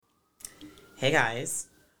Hey guys,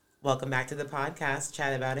 welcome back to the podcast,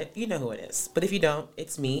 Chat About It. You know who it is. But if you don't,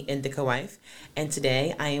 it's me, Indica Wife. And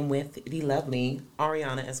today I am with the lovely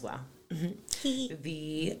Ariana as well.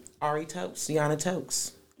 The Ari Tokes, YANA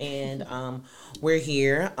Tokes. And we're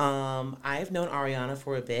here. I've known Ariana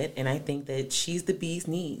for a bit, and I think that she's the bee's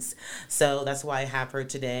knees. So that's why I have her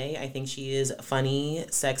today. I think she is funny,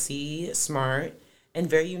 sexy, smart, and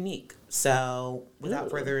very unique. So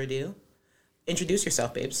without further ado, introduce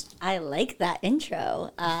yourself, babes. I like that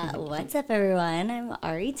intro. What's up, everyone? I'm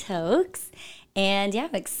Ari Tokes. And yeah,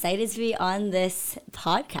 I'm excited to be on this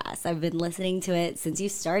podcast. I've been listening to it since you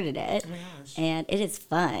started it. Oh my gosh. And it is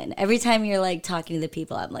fun. Every time you're like talking to the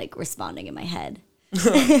people, I'm like responding in my head.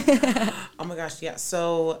 Oh my gosh, yeah.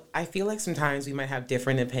 So I feel like sometimes we might have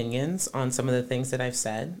different opinions on some of the things that I've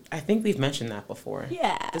said. I think we've mentioned that before.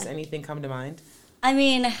 Yeah. Does anything come to mind? I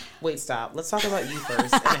mean... Wait, stop. Let's talk about you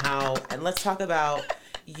first and let's talk about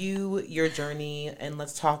you, your journey, and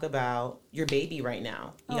let's talk about your baby right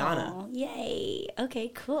now, Yana. Oh, yay. Okay,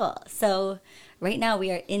 cool. So right now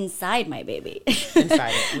we are inside my baby.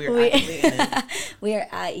 Inside it. We are actively in it. We are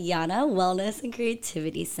at YANA Wellness and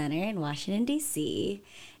Creativity Center in Washington, D.C.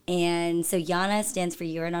 And so YANA stands for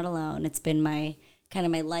You're Not Alone. It's been my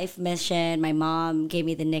my life mission. My mom gave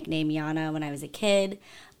me the nickname YANA when I was a kid.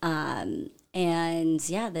 And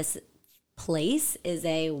yeah, this place is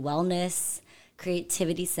a wellness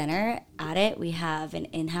creativity center. At it, we have an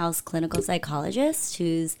in-house clinical psychologist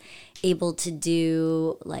who's able to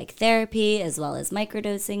do like therapy as well as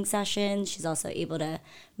microdosing sessions. She's also able to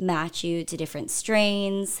match you to different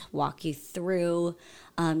strains, walk you through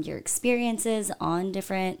your experiences on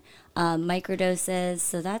different microdoses.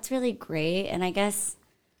 So that's really great. And I guess,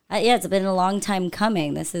 it's been a long time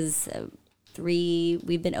coming. This is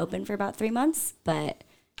we've been open for about 3 months, but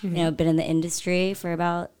been in the industry for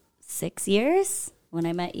about 6 years when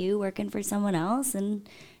I met you working for someone else, and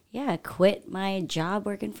quit my job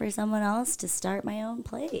working for someone else to start my own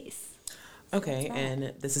place. Okay,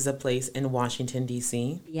 and this is a place in Washington,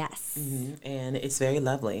 D.C.? Yes. Mm-hmm. And it's very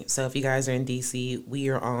lovely. So if you guys are in D.C., we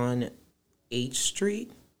are on H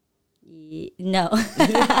Street. No.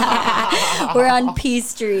 We're on P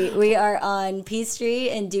Street. We are on P Street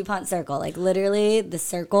and DuPont Circle. Like literally the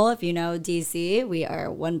circle, if you know DC, we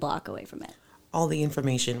are 1 block away from it. All the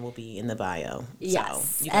information will be in the bio.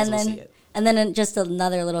 Yes. So you guys will see it. And then just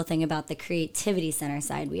another little thing about the Creativity Center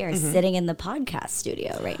side. We are sitting in the podcast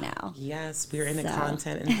studio right now. Yes, we're in a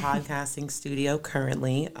content and podcasting studio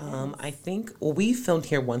currently. I think, we filmed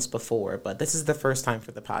here once before, but this is the first time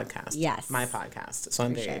for the podcast. Yes. My podcast. So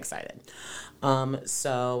I'm very excited.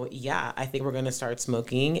 I think we're going to start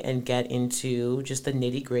smoking and get into just the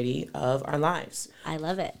nitty gritty of our lives. I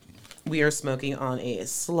love it. We are smoking on a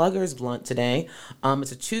Slugger's blunt today.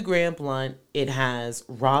 It's a 2-gram blunt. It has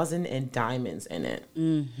rosin and diamonds in it.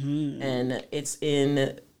 Mm-hmm. And it's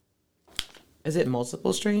in, is it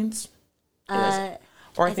multiple strains? I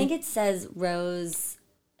think it says rose.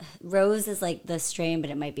 Rose is like the strain, but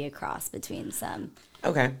it might be a cross between some.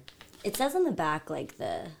 Okay. It says on the back like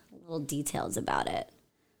the little details about it.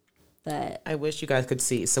 But I wish you guys could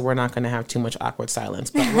see, so we're not going to have too much awkward silence.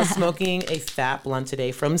 But we're smoking a fat blunt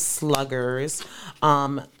today from Sluggers.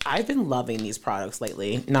 I've been loving these products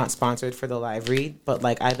lately. Not sponsored for the live read, but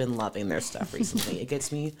I've been loving their stuff recently. It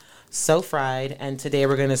gets me so fried. And today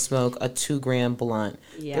we're going to smoke a 2-gram blunt.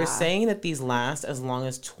 Yeah. They're saying that these last as long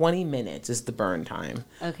as 20 minutes is the burn time.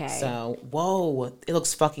 Okay. So, whoa, it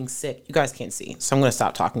looks fucking sick. You guys can't see, so I'm going to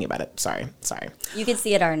stop talking about it. Sorry. You can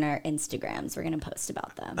see it on our Instagrams. We're going to post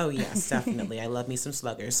about them. Oh, yes, definitely. I love me some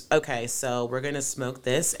Sluggers. Okay, so we're going to smoke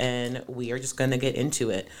this, and we are just going to get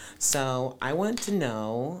into it. So I want to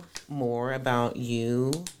know more about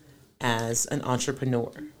you as an entrepreneur.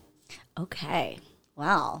 Okay.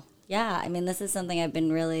 Wow. Yeah, I mean, this is something I've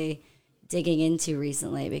been really digging into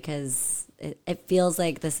recently because it feels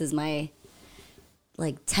like this is my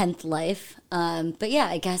 10th life. But yeah,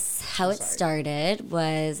 I guess how it started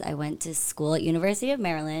was I went to school at University of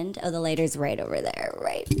Maryland. Oh, the lighter's right over there,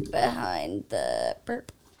 right behind the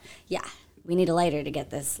burp. Yeah, we need a lighter to get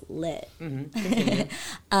this lit. Mm-hmm.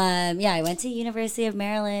 I went to University of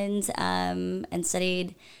Maryland and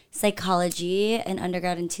studied psychology in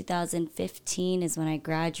undergrad in 2015 is when I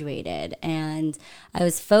graduated. And I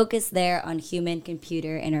was focused there on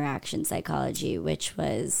human-computer interaction psychology, which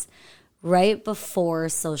was right before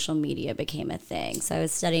social media became a thing. So I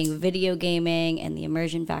was studying video gaming and the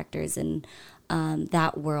immersion factors in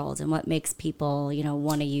that world and what makes people,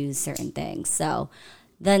 want to use certain things. So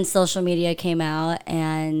then social media came out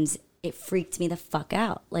and it freaked me the fuck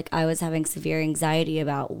out. I was having severe anxiety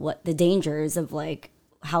about what the dangers of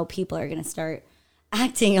how people are going to start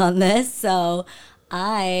acting on this. So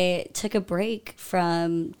I took a break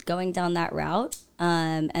from going down that route,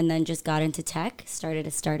 and then just got into tech, started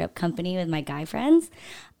a startup company with my guy friends,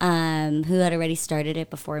 who had already started it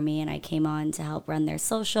before me. And I came on to help run their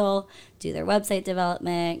social, do their website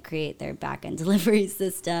development, create their back-end delivery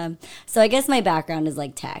system. So I guess my background is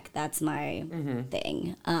like tech. That's my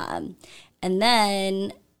thing. And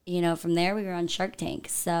then, from there we were on Shark Tank.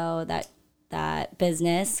 So that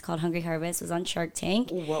business called Hungry Harvest was on Shark Tank.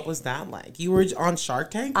 What was that like? You were on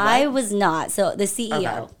Shark Tank? I was not. So the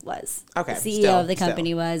CEO was. Okay. The CEO of the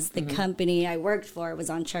company was. The company I worked for was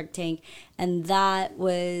on Shark Tank. And that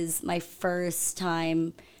was my first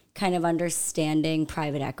time kind of understanding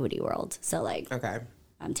private equity world. So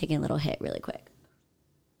I'm taking a little hit really quick.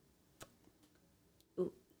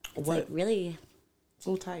 Ooh, it's really... It's a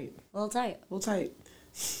little tight. A little tight. A little tight.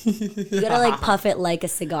 You gotta puff it like a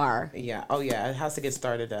cigar. Yeah. Oh yeah. It has to get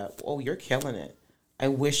started up. Oh, you're killing it. I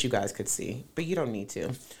wish you guys could see, but you don't need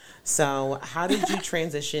to. So how did you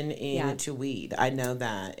transition into weed? I know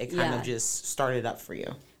that it kind of just started up for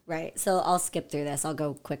you. Right. So I'll skip through this. I'll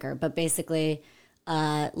go quicker. But basically,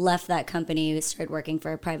 left that company, started working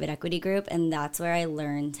for a private equity group, and that's where I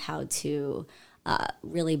learned how to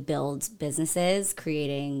really build businesses,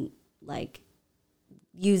 creating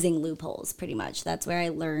using loopholes, pretty much. That's where I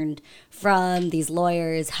learned from these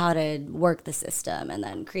lawyers how to work the system and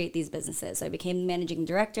then create these businesses. So I became managing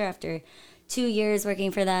director after 2 years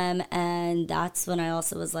working for them. And that's when I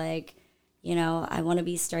also was like, I want to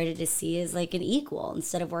be started to see as like an equal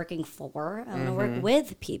instead of working for. I want to work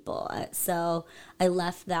with people. So I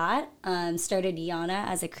left that, started YANA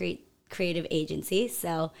as a creative agency.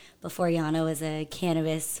 So before YANA was a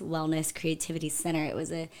cannabis wellness creativity center, it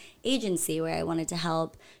was an agency where I wanted to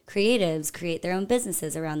help creatives create their own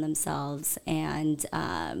businesses around themselves and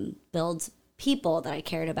build people that I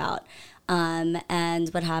cared about. And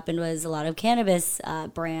what happened was a lot of cannabis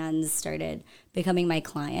brands started becoming my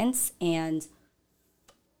clients, and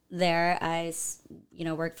there I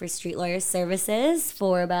worked for Street Lawyer Services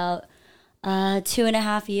for about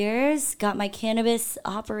 2.5 years, got my cannabis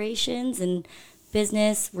operations and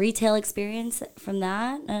business retail experience from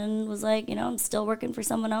that, and was like, I'm still working for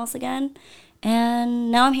someone else again.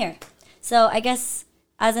 And now I'm here. So I guess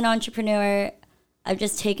as an entrepreneur, I've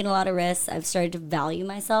just taken a lot of risks. I've started to value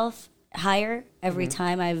myself higher every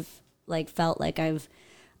time I've felt like I've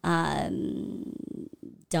done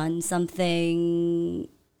something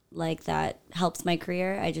like that helps my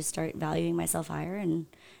career. I just start valuing myself higher, and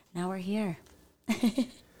now we're here. You're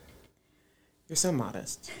so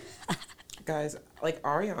modest. Guys,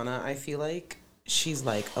 Ariana, I feel like she's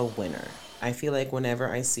like a winner. I feel like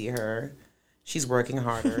whenever I see her, she's working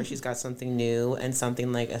harder. She's got something new and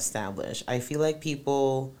something established. I feel like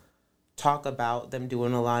people talk about them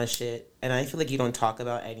doing a lot of shit, and I feel like you don't talk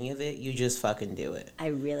about any of it. You just fucking do it. I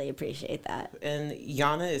really appreciate that. And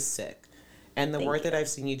YANA is sick. And the work that I've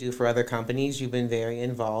seen you do for other companies, you've been very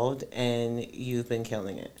involved and you've been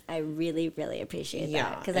killing it. I really, really appreciate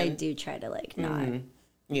that, because I do try to not.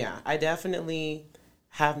 Yeah, I definitely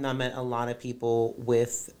have not met a lot of people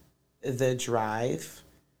with the drive,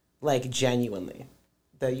 genuinely,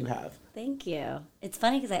 that you have. Thank you. It's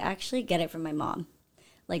funny because I actually get it from my mom.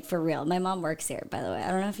 For real. My mom works here, by the way. I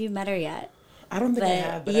don't know if you've met her yet. I don't think I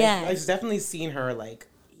have, but yeah. I've definitely seen her,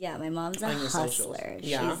 Yeah, my mom's a hustler.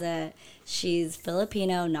 Yeah. She's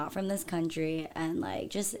Filipino, not from this country, and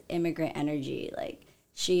just immigrant energy.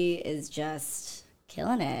 She is just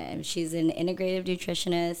killing it. And she's an integrative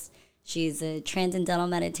nutritionist. She's a transcendental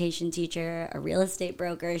meditation teacher, a real estate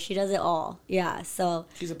broker. She does it all. Yeah, so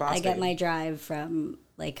she's a boss. I get my drive from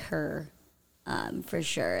her, for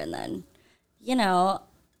sure. And then,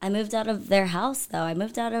 I moved out of their house though. I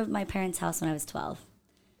moved out of my parents' house when I was 12.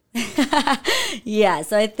 Yeah,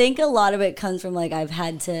 so I think a lot of it comes from I've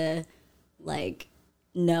had to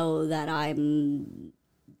know that I'm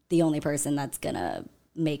the only person that's gonna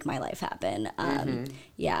make my life happen.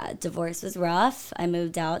 Yeah, divorce was rough. I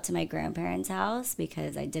moved out to my grandparents' house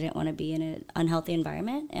because I didn't want to be in an unhealthy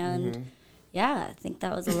environment, and yeah, I think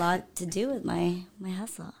that was a lot to do with my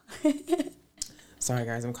hustle. Sorry,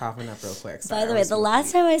 guys, I'm coughing up real quick. By the way, the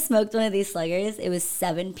last time I smoked one of these sluggers, it was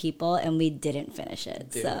 7 people, and we didn't finish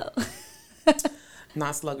it. Dude. So,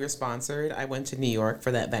 not Slugger sponsored. I went to New York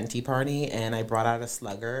for that venti party, and I brought out a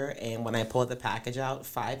Slugger. And when I pulled the package out,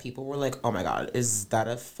 5 people were like, "Oh my god, is that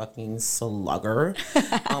a fucking Slugger?"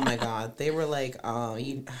 Oh my god, they were like,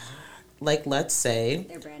 like, let's say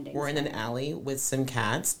Their branding. we're in an alley with some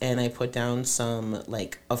cats and I put down some,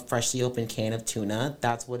 like, a freshly opened can of tuna.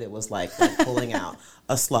 That's what it was like pulling out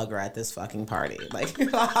a slugger at this fucking party. Like,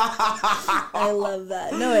 I love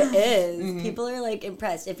that. No, it is. Mm-hmm. People are, like,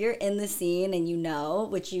 impressed. If you're in the scene and you know,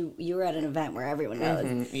 which you were at an event where everyone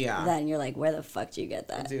knows, yeah. then you're like, where the fuck did you get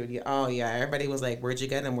that? Dude, yeah. Oh, yeah. Everybody was like, where'd you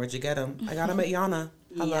get him? Where'd you get him? I got him at YANA.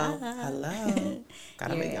 Hello. Yeah. Hello.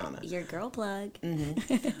 Got him at YANA. Your girl plug.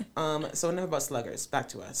 So enough about sluggers. Back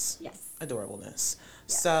to us. Yes. Adorableness. Yeah.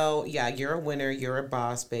 So, yeah, you're a winner. You're a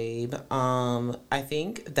boss, babe. I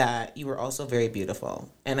think that you were also very beautiful.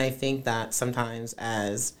 And I think that sometimes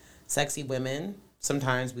as sexy women,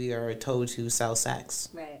 sometimes we are told to sell sex.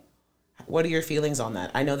 Right. What are your feelings on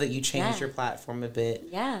that? I know that you changed your platform a bit.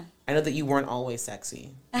 Yeah. I know that you weren't always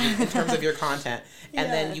sexy in terms of your content.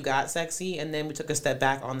 And then you got sexy, and then we took a step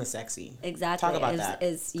back on the sexy. Exactly. Talk about that.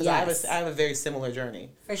 Yes. I have a very similar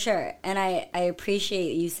journey. For sure. And I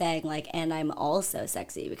appreciate you saying, like, and I'm also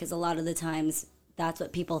sexy, because a lot of the times that's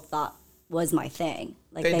what people thought was my thing.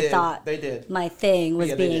 Like, they thought my thing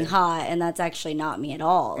was being hot, and that's actually not me at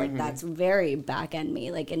all. Like, that's very back end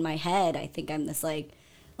me. Like, in my head, I think I'm this, like,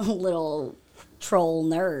 little troll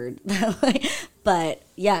nerd. But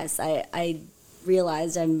yes, I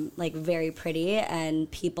realized I'm, like, very pretty, and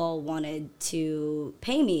people wanted to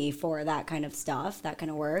pay me for that kind of stuff, that kind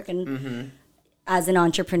of work. And as an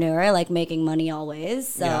entrepreneur, I like making money always.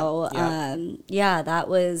 So that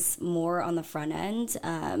was more on the front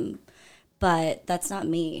end. But that's not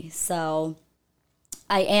me. So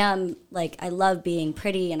I am, like, I love being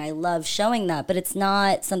pretty and I love showing that, but it's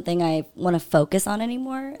not something I want to focus on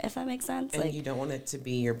anymore, if that makes sense. And like, you don't want it to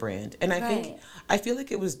be your brand. And I feel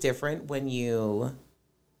like it was different when you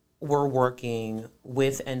were working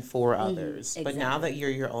with and for others. Exactly. But now that you're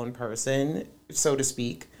your own person, so to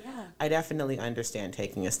speak, I definitely understand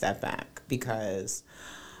taking a step back, because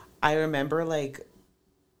I remember, like,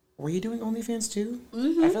 were you doing OnlyFans too?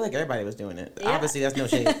 I feel like everybody was doing it. Yeah. Obviously, that's no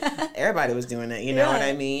shade. Everybody was doing it, you know what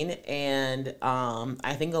I mean? And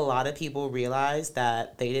I think a lot of people realized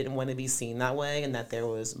that they didn't want to be seen that way, and that there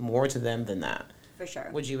was more to them than that. For sure.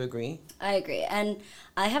 Would you agree? I agree. And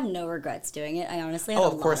I have no regrets doing it. I honestly had a lot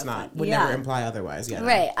of fun. Oh, of course not. Would never imply otherwise. Yeah.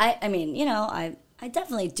 Right. I mean, you know, I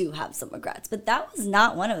definitely do have some regrets, but that was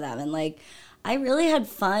not one of them. And, like, I really had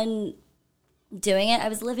fun doing it. I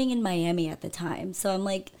was living in Miami at the time. So I'm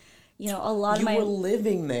like, you know, a lot of my... You were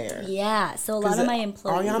living there. Yeah. So a lot of my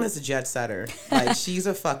employees... Ariana's a jet setter. Like, she's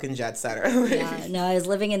a fucking jet setter. Yeah. No, I was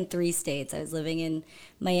living in 3 states. I was living in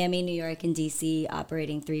Miami, New York, and D.C.,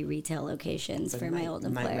 operating 3 retail locations for my old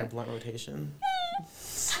employer. Nightmare blunt rotation.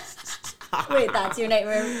 Wait, that's your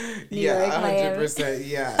nightmare? New York, 100%, Miami?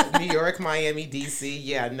 Yeah. New York, Miami, D.C.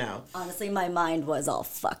 Yeah, no. Honestly, my mind was all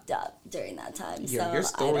fucked up during that time. Yeah, so your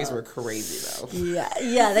stories were crazy, though.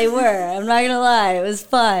 Yeah, they were. I'm not going to lie. It was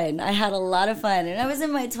fun. I had a lot of fun. And I was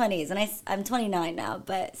in my 20s, and I'm 29 now.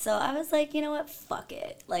 But so I was like, you know what? Fuck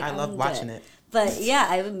it. Like, I love watching it. But yeah,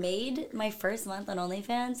 I made my first month on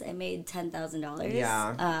OnlyFans. I made $10,000.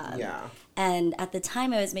 Yeah. And at the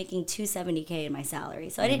time, I was making $270K in my salary,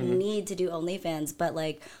 so I didn't need to do OnlyFans. But,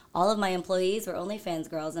 like, all of my employees were OnlyFans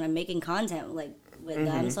girls, and I'm making content, like, with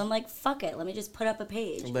them. So I'm like, fuck it, let me just put up a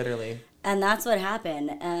page. Literally. And that's what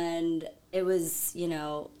happened. And it was, you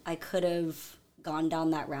know, I could have gone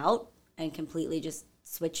down that route and completely just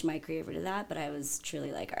switch my career to that, but I was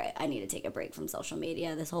truly like, all right, I need to take a break from social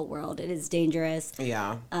media. This whole world, it is dangerous.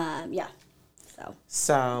 Yeah.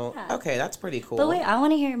 So okay, that's pretty cool. But wait, I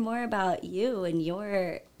want to hear more about you and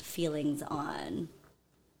your feelings on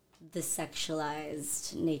the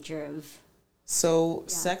sexualized nature of... So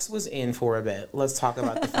sex was in for a bit. Let's talk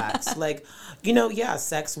about the facts. Like, you know,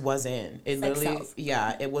 sex was in. It sex literally,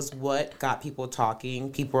 sells. It was what got people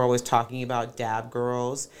talking. People were always talking about dab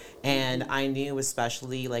girls. And I knew,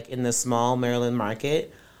 especially, like, in the small Maryland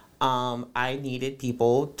market, I needed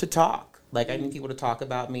people to talk. Like, I needed people to talk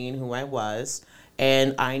about me and who I was.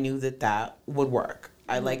 And I knew that would work.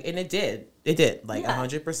 And it did. It did, like,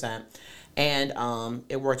 100%. And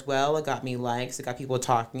it worked well. It got me likes. It got people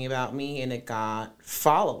talking about me, and it got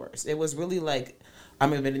followers. It was really, like,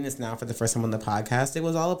 I'm admitting this now for the first time on the podcast. It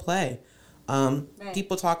was all a play.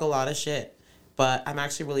 People talk a lot of shit, but I'm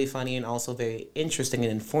actually really funny and also very interesting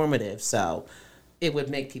and informative. So it would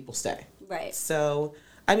make people stay. Right. So,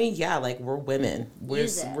 I mean, like, we're women. We're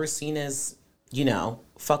seen as, you know,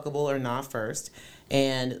 fuckable or not first.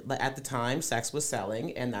 And at the time, sex was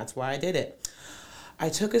selling, and that's why I did it. I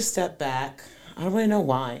took a step back. I don't really know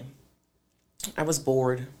why. I was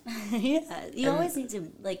bored. You always need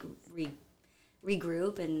to, like,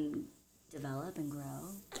 regroup and develop and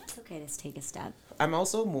grow. It's okay to take a step. I'm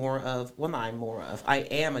also I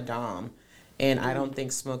am a dom, and I don't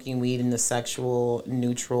think smoking weed in the sexual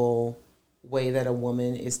neutral way that a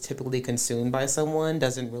woman is typically consumed by someone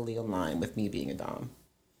doesn't really align with me being a dom.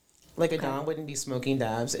 Like a dom wouldn't be smoking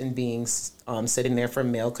dabs and being sitting there for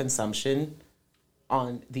male consumption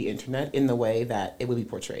on the internet in the way that it would be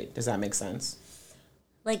portrayed. Does that make sense?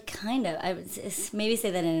 Like, kind of. I would maybe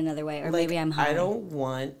say that in another way, or like, maybe I'm high. I don't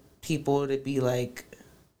want people to be like,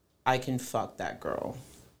 I can fuck that girl.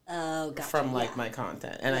 Oh, gotcha. From like my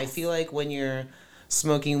content. And I feel like when you're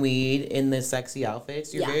smoking weed in the sexy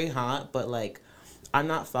outfits, you're very hot, but like, I'm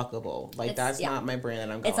not fuckable. Like, that's not my brand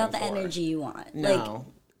that I'm going for. It's not the energy you want. No.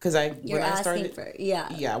 Because when I started,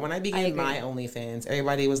 when I began my OnlyFans,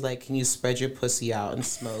 everybody was like, "Can you spread your pussy out and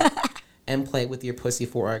smoke and play with your pussy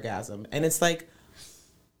for orgasm?" And it's like,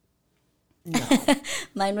 no.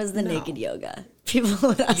 Mine was the naked yoga. People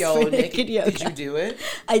would ask for naked yoga. Did you do it?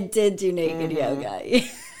 I did do naked yoga.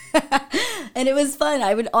 And it was fun.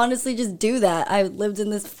 I would honestly just do that. I lived in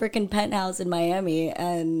this freaking penthouse in Miami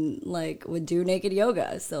and like would do naked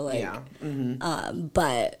yoga. So like,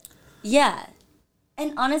 but yeah.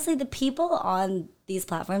 And honestly, the people on these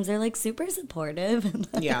platforms are like super supportive.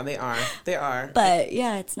 Yeah, they are. They are. But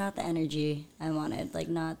yeah, it's not the energy I wanted. Like,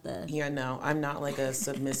 not the. Yeah, no, I'm not like a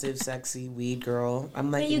submissive, sexy weed girl. I'm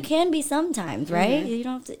like. But you can be sometimes, right? You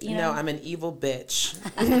don't have to. You know. No, I'm an evil bitch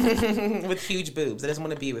with huge boobs that doesn't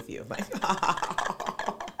want to be with you. Like.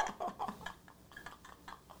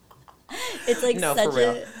 It's like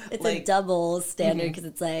it's like a double standard because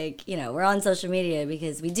it's like, you know, we're on social media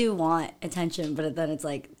because we do want attention, but then it's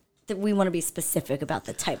like we want to be specific about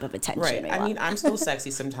the type of attention. Right. I mean, I'm still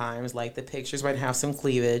sexy sometimes. Like the pictures might have some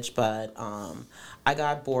cleavage, but I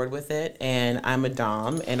got bored with it, and I'm a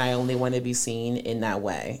dom, and I only want to be seen in that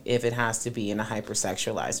way. If it has to be in a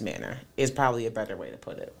hypersexualized manner, is probably a better way to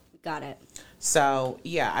put it. Got it. So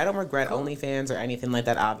yeah, I don't regret OnlyFans or anything like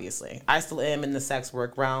that. Obviously, I still am in the sex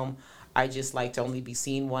work realm. I just like to only be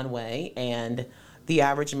seen one way, and the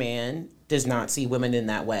average man does not see women in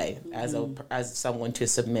that way as someone to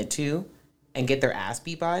submit to and get their ass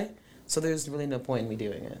beat by. So there's really no point in me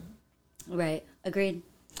doing it. Right. Agreed.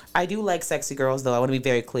 I do like sexy girls, though. I want to be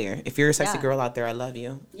very clear. If you're a sexy girl out there, I love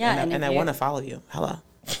you. Yeah, and I want to follow you. Hello.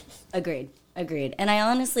 Agreed. And I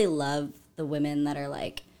honestly love the women that are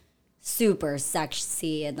like super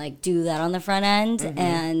sexy and like do that on the front end,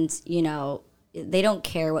 and you know, they don't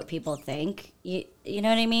care what people think. You know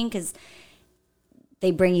what I mean? Because they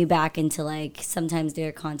bring you back into like sometimes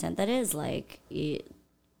their content that is like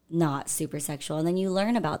not super sexual, and then you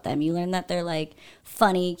learn about them. You learn that they're like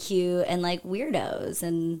funny, cute, and like weirdos,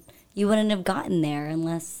 and you wouldn't have gotten there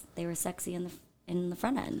unless they were sexy in the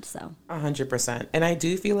front end. So 100%. And I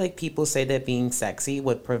do feel like people say that being sexy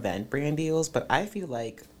would prevent brand deals, but I feel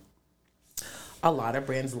like a lot of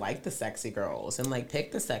brands like the sexy girls and like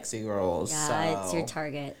pick the sexy girls. Yeah, so, it's your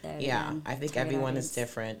target. I think everyone is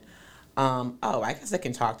different. I guess I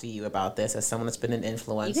can talk to you about this as someone that's been an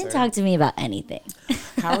influencer. You can talk to me about anything.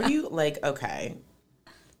 How are you, like, okay,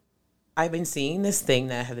 I've been seeing this thing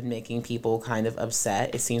that has been making people kind of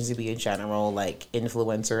upset. It seems to be a general, like,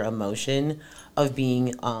 influencer emotion of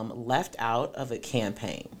being left out of a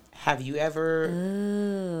campaign. Have you ever...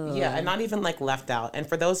 Ooh. Yeah, and not even, like, left out. And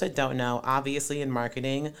for those that don't know, obviously in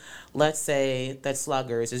marketing, let's say that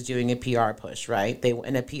Sluggers is doing a PR push, right?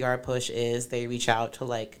 And a PR push is they reach out to,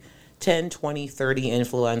 like, 10, 20, 30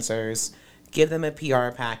 influencers, give them a PR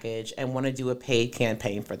package, and want to do a paid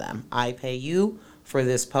campaign for them. I pay you for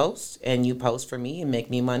this post, and you post for me and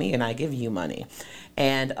make me money, and I give you money.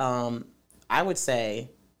 And I would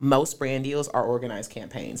say... most brand deals are organized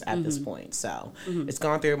campaigns at this point. So it's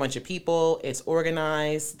gone through a bunch of people. It's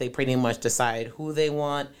organized. They pretty much decide who they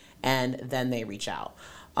want, and then they reach out.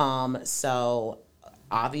 So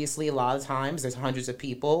obviously, a lot of times there's hundreds of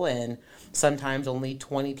people, and sometimes only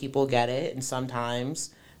 20 people get it, and sometimes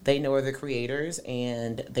they know the creators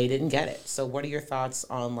and they didn't get it. So what are your thoughts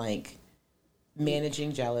on like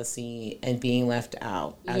managing jealousy and being left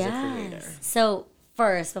out as a creator? So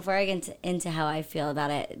first, before I get into how I feel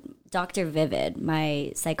about it, Dr. Vivid,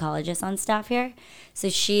 my psychologist on staff here, so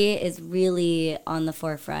she is really on the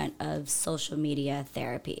forefront of social media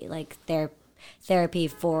therapy, like therapy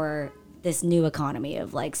for this new economy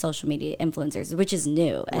of like social media influencers, which is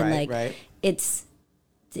new. And it's,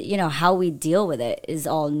 you know, how we deal with it is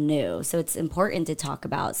all new. So it's important to talk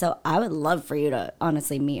about. So I would love for you to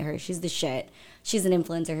honestly meet her. She's the shit. she's an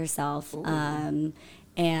influencer herself.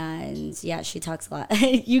 And yeah, she talks a lot.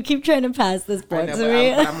 You keep trying to pass this board to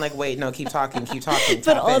me. But I'm like, wait, no, keep talking.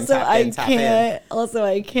 But also,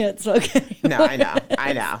 I can't smoke anymore. No,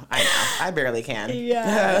 I know. I barely can.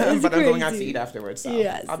 Yeah, but I'm going out to eat afterwards, so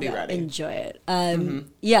I'll be ready. Enjoy it.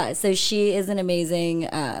 Yeah, so she is an amazing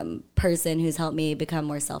person who's helped me become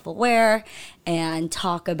more self-aware and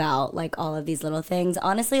talk about like all of these little things.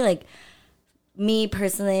 Honestly, like me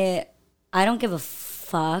personally, I don't give a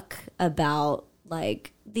fuck about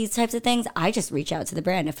like these types of things. I just reach out to the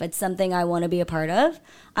brand. If it's something I want to be a part of,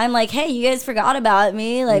 I'm like, hey, you guys forgot about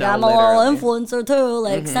me. Like, I'm a little influencer too.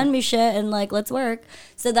 Like, send me shit and like, let's work.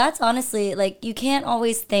 So that's honestly, like, you can't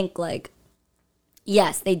always think like,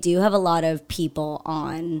 yes, they do have a lot of people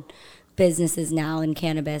on businesses now in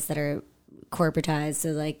cannabis that are corporatized. So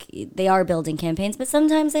like they are building campaigns, but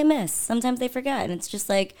sometimes they miss, sometimes they forget. And it's just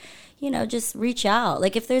like, you know, just reach out.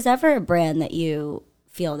 Like if there's ever a brand that you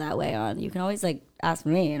feel that way on, you can always like ask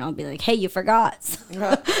me and I'll be like, hey, you forgot.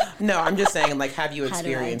 No, I'm just saying, like, have you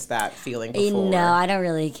experienced that feeling before? No, I don't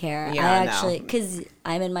really care. Yeah, I actually, because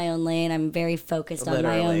I'm in my own lane, I'm very focused on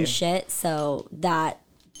my own shit, so that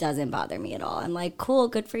doesn't bother me at all. I'm like, cool,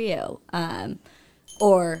 good for you.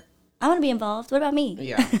 Or I want to be involved. What about me?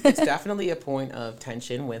 Yeah, it's definitely a point of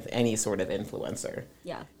tension with any sort of influencer.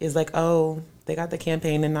 Yeah. It's like, oh, they got the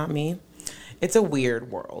campaign and not me. It's a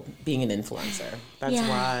weird world being an influencer. That's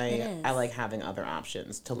why I like having other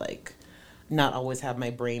options to like not always have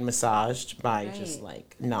my brain massaged by just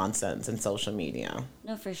like nonsense and social media.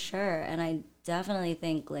 No, for sure. And I definitely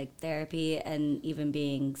think like therapy and even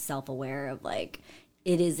being self-aware of like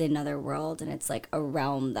it is another world and it's like a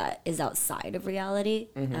realm that is outside of reality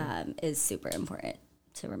is super important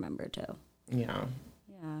to remember too. Yeah.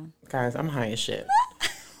 Yeah. Guys, I'm high as shit.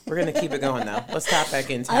 We're going to keep it going though. Let's tap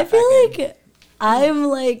back in. I feel like I'm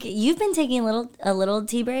like, you've been taking a little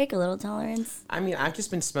tea break, a little tolerance. I mean, I've just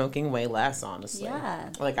been smoking way less, honestly. Yeah.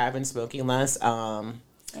 Like, I've been smoking less.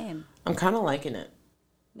 Same. I'm kind of liking it.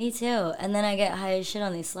 Me too. And then I get high as shit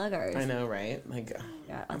on these sluggers. I know, right? Like,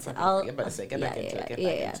 yeah, get back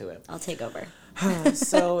into it. I'll take over.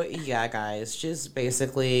 So, yeah, guys, just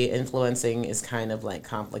basically influencing is kind of like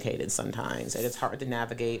complicated sometimes. And it's hard to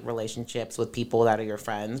navigate relationships with people that are your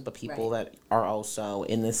friends, but people that are also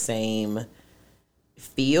in the same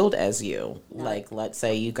field as you. Yeah. Like, let's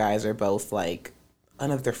say you guys are both like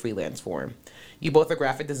another freelance form. You both are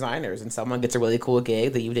graphic designers and someone gets a really cool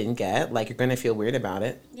gig that you didn't get. Like, you're going to feel weird about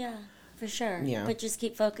it. Yeah, for sure. Yeah. But just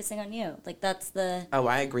keep focusing on you. Like, that's the... Oh,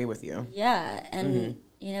 I agree with you. Yeah. And,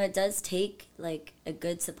 you know, it does take, like, a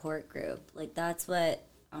good support group. Like, that's what,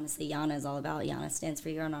 honestly, YANA is all about. YANA stands for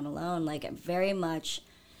You're Not Alone. Like, very much,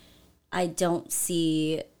 I don't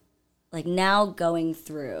see, like, now going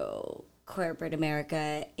through corporate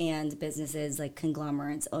America and businesses like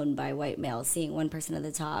conglomerates owned by white males, seeing one person at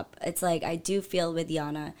the top, it's like I do feel with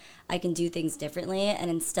YANA I can do things differently, and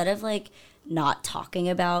instead of like not talking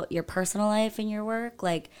about your personal life and your work,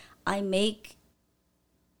 like I make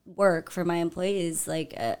work for my employees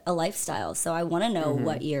like a lifestyle. So I want to know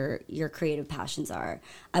what your creative passions are.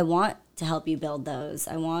 I want to help you build those.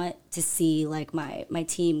 I want to see like my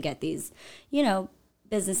team get these, you know,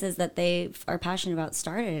 businesses that they are passionate about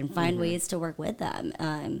started and find ways to work with them.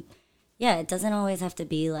 Yeah, it doesn't always have to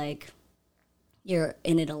be like you're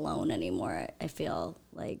in it alone anymore. I feel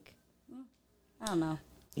like, I don't know.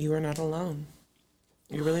 You are not alone.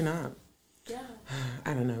 You're really not. Yeah.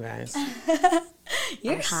 I don't know, guys.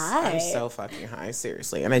 You're high. I'm so fucking high,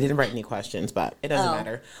 seriously. And I didn't write any questions, but it doesn't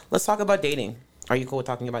matter. Let's talk about dating. Are you cool with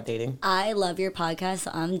talking about dating? I love your podcast,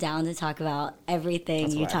 so I'm down to talk about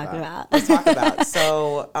everything you talk about. Let's talk about.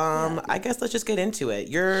 So, I guess let's just get into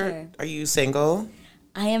it. Are you single?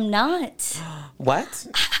 I am not. What?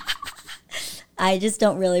 I just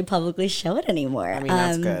don't really publicly show it anymore. I mean,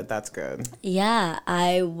 that's good. That's good. Yeah,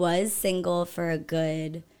 I was single for a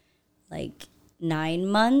good, like, 9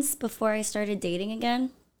 months before I started dating again.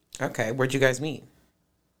 Okay, where'd you guys meet?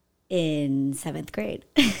 In 7th grade.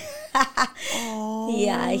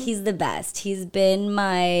 Yeah, he's the best. He's been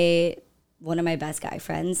one of my best guy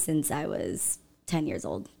friends since I was 10 years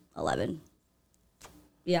old, 11.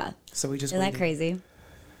 Yeah. So we just Isn't that crazy?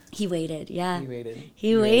 He waited, yeah. He waited.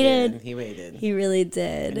 He really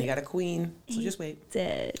did. And he got a queen, so just wait.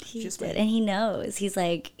 He did. And he knows. He's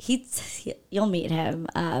like, you'll meet him.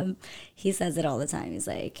 He says it all the time. He's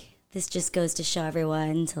like, this just goes to show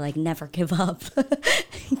everyone to like never give up.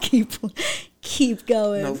 keep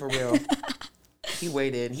going. No, for real. He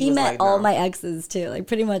waited. He met all my exes too, like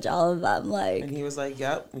pretty much all of them. Like, and he was like,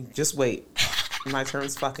 "Yep, just wait." My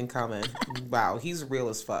turn's fucking coming. Wow, he's real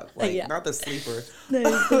as fuck. Like, Yeah. not the sleeper.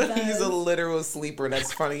 No, He's a literal sleeper.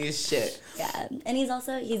 That's funny as shit. Yeah, and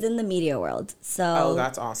he's in the media world, so Oh,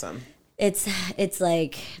 that's awesome. it's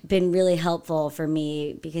like been really helpful for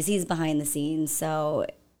me because he's behind the scenes. So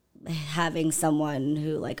having someone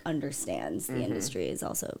who like understands the industry is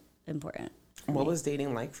also important. What was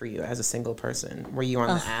dating like for you as a single person? Were you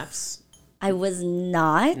on the apps? I was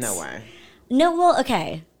not. No way. No, well,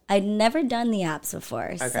 okay. I'd never done the apps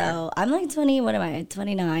before. Okay. So I'm like 20, what am I,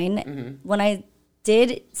 29? Mm-hmm. When I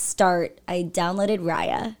did start, I downloaded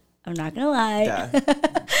Raya. I'm not going to lie.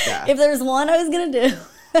 Duh. If there's one I was going to do.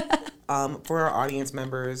 For our audience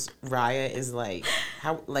members, Raya is like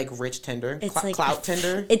rich Tinder, it's clout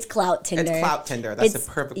Tinder. It's clout Tinder. It's clout Tinder. That's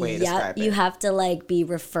the perfect way to describe it. You have to like be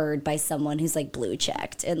referred by someone who's like blue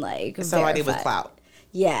checked and like somebody with clout.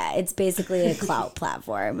 Yeah, it's basically a clout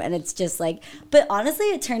platform, and it's just like, but honestly,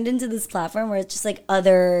 it turned into this platform where it's just like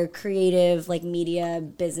other creative, like media,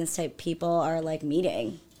 business type people are like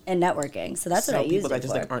meeting and networking. So that's what I use it for. People that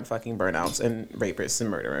just like aren't fucking burnouts and rapists and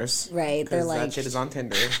murderers. Right, they're like that shit is on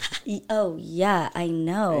Tinder. Oh yeah, I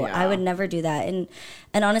know. Yeah. I would never do that, and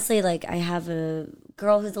honestly, like I have a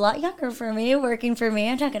girl who's a lot younger for me, working for me.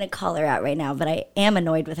 I'm not going to call her out right now, but I am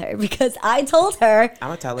annoyed with her because I told her. I'm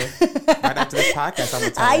going to tell her. Right after this podcast, I'm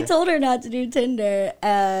going to tell her. I told her not to do Tinder,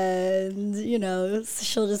 and, you know,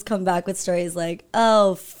 she'll just come back with stories like,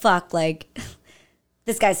 oh, fuck, like,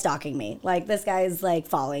 this guy's stalking me. Like, this guy's, like,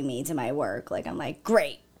 following me to my work. Like, I'm like,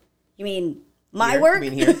 great. You mean my work? You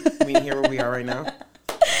mean here where we are right now?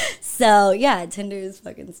 So, yeah, Tinder is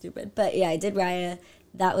fucking stupid. But, yeah, I did Raya.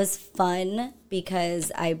 That was fun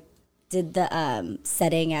because I did the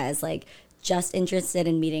setting as like just interested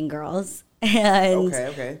in meeting girls and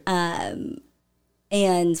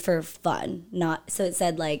and for fun, not so it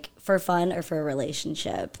said like for fun or for a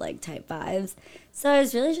relationship like type vibes. So I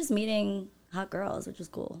was really just meeting hot girls, which was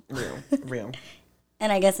cool. Real.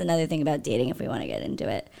 And I guess another thing about dating, if we want to get into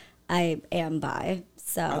it, I am bi.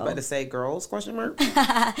 So I was about to say girls, question mark?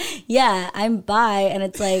 Yeah, I'm bi, and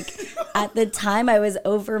it's like, at the time I was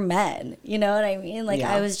over men. You know what I mean? Like,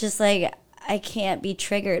 I was just like, I can't be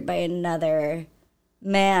triggered by another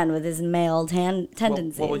man with his male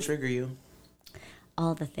tendencies. What would trigger you?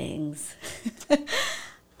 All the things.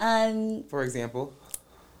 For example?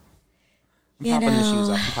 I'm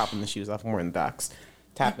popping the shoes off. I'm wearing the Docs.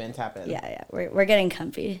 Tap in. Yeah. We're getting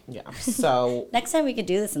comfy. Yeah. So next time we could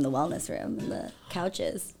do this in the wellness room, in the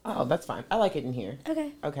couches. Oh, that's fine. I like it in here.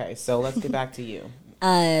 Okay. So let's get back to you.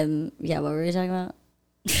 Yeah. What were we talking about?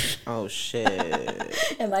 Oh shit.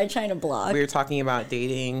 Am I trying to block? We were talking about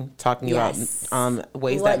dating. About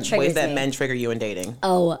ways that men trigger you in dating.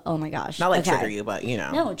 Oh my gosh. Not like trigger you, but you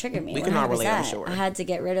know. No, trigger me. We can all relate, I'm sure. I had to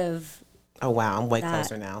get rid of. Oh wow, I'm way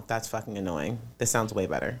closer now. That's fucking annoying. This sounds way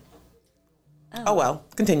better. Oh well,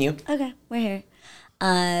 continue. Okay, we're here.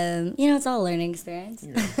 You know, it's all a learning experience.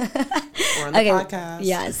 Yeah. We're on the podcast.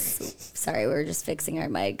 Yes. Sorry, we're just fixing our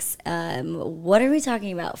mics. What are we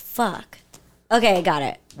talking about? Fuck. Okay, I got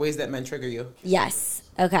it. Ways that men trigger you. Yes.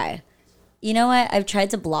 Okay. You know what? I've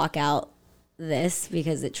tried to block out this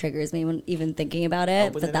because it triggers me when even thinking about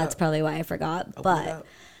it, but that's probably why I forgot. But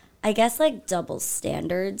I guess like double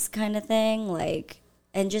standards kind of thing, like,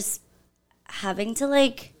 and just having to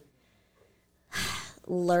like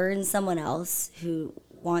learn someone else who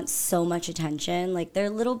wants so much attention. Like, they're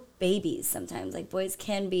little babies sometimes. Like, boys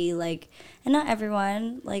can be like, and not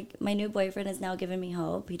everyone. Like, my new boyfriend has now given me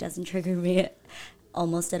hope. He doesn't trigger me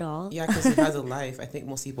almost at all. Yeah, because he has a life. I think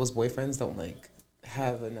most people's boyfriends don't like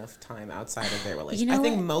have enough time outside of their relationship. You know, I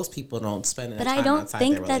think most people don't spend enough time outside their relationships. But I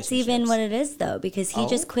don't think that's even what it is, though, because he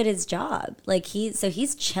just quit his job. Like,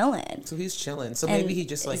 he's chilling. So maybe he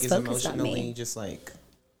just like is emotionally just like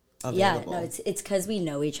available. Yeah, no, it's because we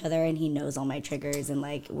know each other and he knows all my triggers and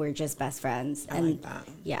like we're just best friends. I like that.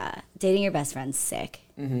 Yeah, dating your best friend's sick.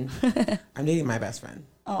 Mm-hmm. I'm dating my best friend.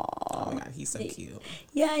 Aww. Oh my god, he's so cute.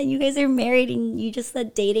 Yeah, and you guys are married and you just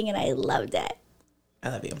said dating and I loved it. I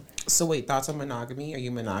love you. So wait, thoughts on monogamy? Are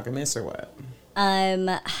you monogamous or what?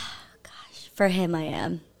 Gosh, for him I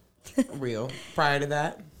am. Real. Prior to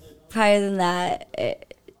that? Prior than that,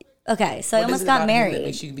 okay, so I almost got married. That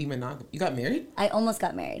makes you be monogamous? You got married? I almost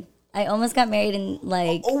got married in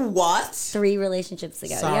like what? 3 relationships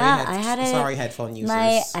ago. Sorry, headphone users.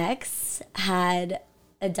 My ex had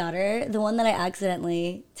a daughter, the one that I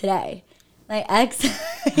accidentally today. My ex.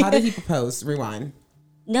 How did he propose? Rewind.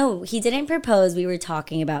 No, he didn't propose. We were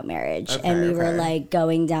talking about marriage, and we were like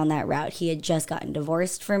going down that route. He had just gotten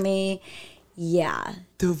divorced from me. Yeah.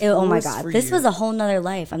 Divorce my God. for This you. was a whole nother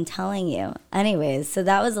life, I'm telling you. Anyways, so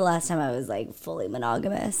that was the last time I was like fully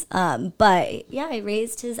monogamous. But yeah,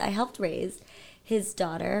 I helped raise his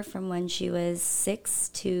daughter from when she was 6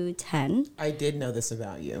 to 10. I did know this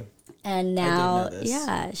about you. And now, know this.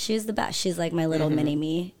 yeah, she's the best. She's like my little mini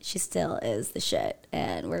me. She still is the shit.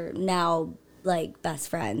 And we're now like best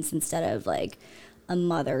friends instead of like a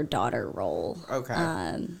mother-daughter role.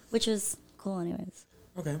 Okay. Which was cool anyways.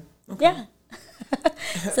 Okay. Yeah.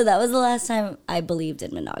 So that was the last time I believed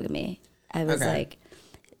in monogamy. I was like,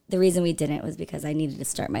 the reason we didn't was because I needed to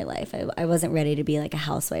start my life. I wasn't ready to be like a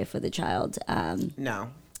housewife with a child. No.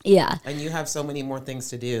 Yeah. And you have so many more things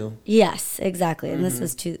to do. Yes, exactly. And this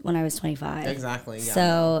was when I was 25. Exactly. Yeah.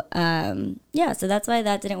 So, so that's why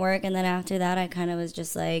that didn't work. And then after that, I kind of was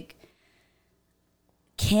just like,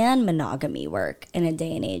 can monogamy work in a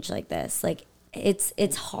day and age like this? Like,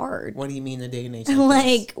 it's hard. What do you mean a day and age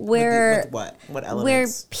Like this? where with what? What elements? where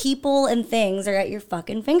people and things are at your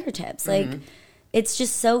fucking fingertips. Like it's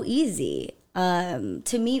just so easy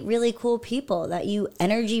to meet really cool people that you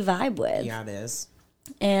energy vibe with. Yeah, it is.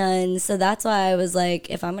 And so that's why I was like,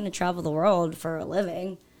 if I'm going to travel the world for a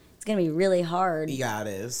living, it's going to be really hard. Yeah, it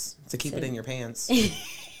is. To keep it in your pants.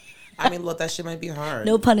 I mean, look, that shit might be hard.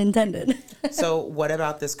 No pun intended. So what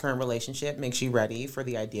about this current relationship makes you ready for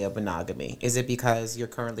the idea of monogamy? Is it because you're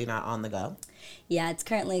currently not on the go? Yeah, it's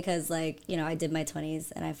currently because, like, you know, I did my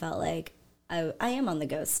 20s and I felt like I am on the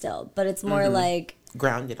go still. But it's more like...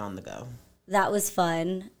 Grounded on the go. That was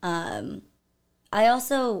fun. I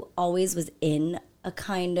also always was in a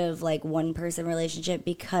kind of like one person relationship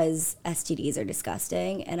because STDs are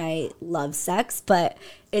disgusting and I love sex, but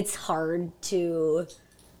it's hard to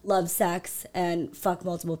love sex and fuck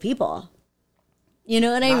multiple people. You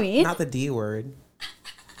know what I mean? Not the D word.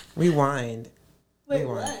 Rewind. Wait,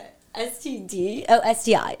 what? STD? Oh,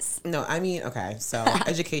 STIs. No, I mean, okay, so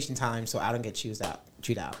education time so I don't get chewed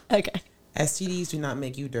out. Okay. STDs do not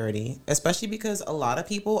make you dirty, especially because a lot of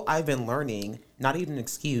people, I've been learning, not even an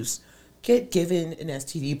excuse, get given an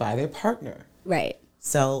STD by their partner. Right.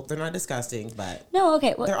 So they're not disgusting, but no,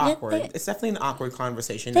 okay. Well, they're awkward. It's definitely an awkward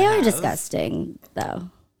conversation. They are disgusting, though.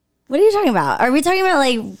 What are you talking about? Are we talking about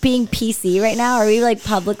like being PC right now? Are we like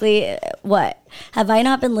publicly what? Have I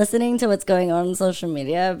not been listening to what's going on social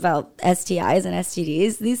media about STIs and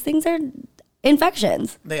STDs? These things are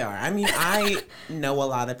infections. They are. I mean, I know a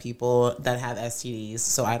lot of people that have STDs,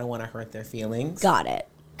 so I don't want to hurt their feelings. Got it.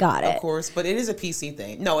 Of course, but it is a PC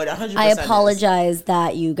thing. No, it 100% I apologize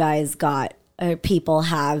that you guys got or people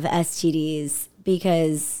have STDs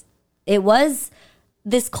because it was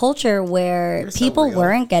this culture where people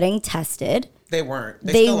weren't getting tested. They weren't.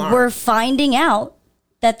 They were finding out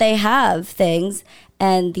that they have things,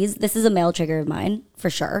 and this is a male trigger of mine for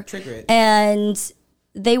sure. Trigger it. And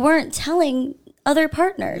they weren't telling other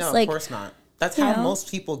partners. No, like, of course not. That's how most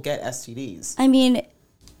people get STDs. I mean,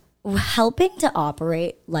 helping to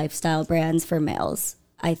operate lifestyle brands for males,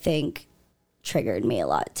 I think, triggered me a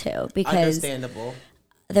lot too. Because understandable.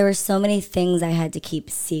 There were so many things I had to keep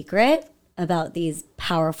secret about these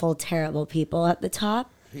powerful, terrible people at the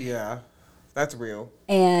top. Yeah, that's real.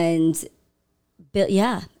 And,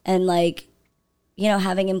 and like, you know,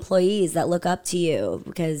 having employees that look up to you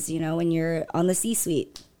because, you know, when you're on the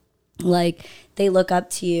C-suite, like, they look up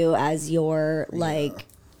to you as your, like,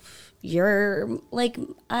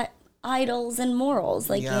 idols and morals,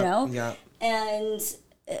 like, you know? Yeah. And,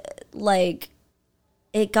 like,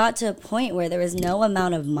 it got to a point where there was no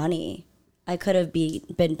amount of money I could have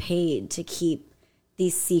been paid to keep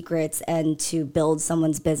these secrets and to build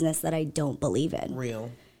someone's business that I don't believe in.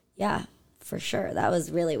 Real. Yeah, for sure. That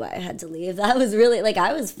was really why I had to leave. That was really, like,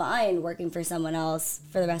 I was fine working for someone else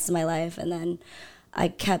for the rest of my life. And then I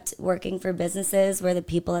kept working for businesses where the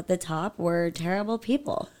people at the top were terrible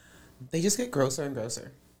people. They just get grosser and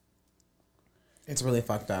grosser. It's really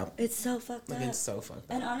fucked up. It's so fucked up. It's so fucked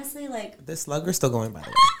up. And honestly, like... The slugger's still going, by the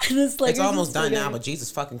way. It's almost done now, but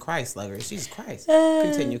Jesus fucking Christ, sluggers. Jesus Christ.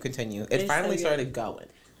 Continue. It finally started going.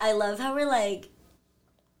 I love how we're, like,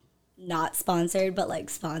 not sponsored, but,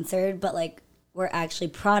 like, we're actually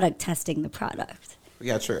product testing the product.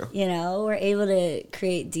 Yeah, true. You know, we're able to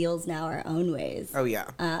create deals now our own ways. Oh, yeah.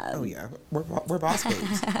 We're boss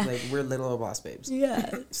babes. Like, we're little boss babes. Yeah.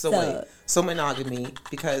 So monogamy,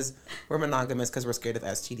 because we're monogamous because we're scared of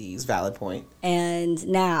STDs. Valid point. And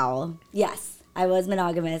now, yes, I was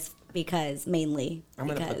monogamous because, mainly I'm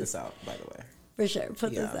going to put this out, by the way. For sure.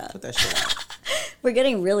 Put this out. Put that shit out. We're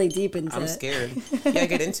getting really deep into it. I'm scared. Yeah,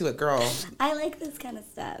 get into it, girl. I like this kind of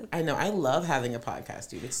stuff. I know. I love having a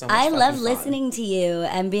podcast, dude. It's so much I love fun. listening to you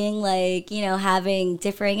and being like, you know, having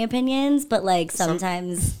differing opinions, but like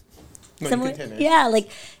sometimes Somewhere, yeah, like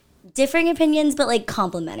differing opinions, but like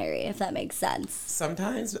complementary, if that makes sense.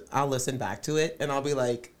 Sometimes I'll listen back to it and I'll be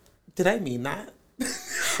like, did I mean that?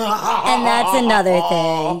 And that's another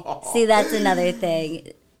thing. See, that's another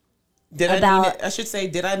thing. Did I mean it? I should say,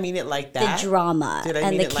 did I mean it like that? The drama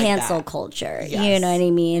and the cancel culture. Yes. You know what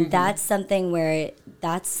I mean? Mm-hmm. That's something where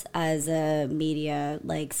that's, as a media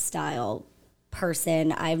like style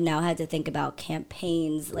person, I've now had to think about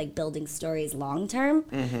campaigns, like building stories long term.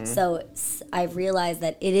 Mm-hmm. So I've realized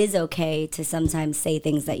that it is okay to sometimes say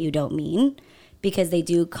things that you don't mean, because they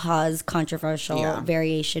do cause controversial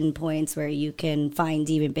variation points where you can find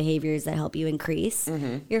deviant behaviors that help you increase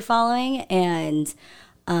your following. And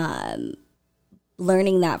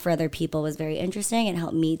learning that for other people was very interesting and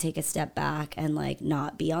helped me take a step back and like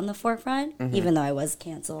not be on the forefront, even though I was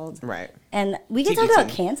canceled. Right. And we can talk about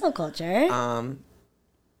cancel culture.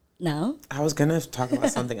 No? I was going to talk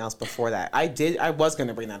about something else before that. I was going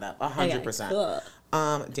to bring that up, 100%. Okay, cool.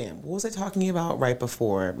 Damn, what was I talking about right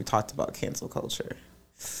before we talked about cancel culture?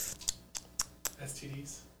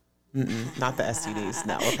 STDs? Not the STDs.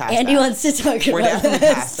 No, we're past Andy that. wants to talk about We're definitely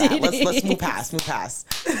past STDs. that. Let's move past.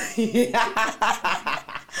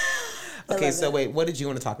 Okay, so wait, what did you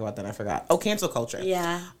want to talk about then? I forgot. Oh, cancel culture.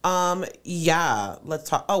 Yeah. Yeah, let's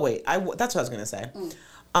talk. Oh, wait, that's what I was going to say.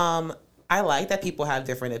 I like that people have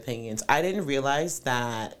different opinions. I didn't realize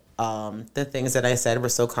that the things that I said were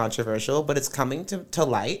so controversial, but it's coming to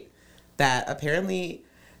light that apparently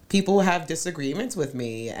people have disagreements with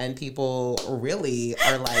me, and people really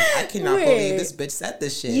are like, I cannot believe this bitch said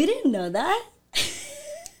this shit. You didn't know that?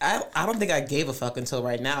 I don't think I gave a fuck until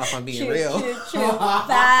right now, if I'm being real. True.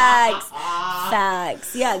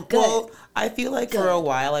 Facts. Yeah, good. Well, I feel like for a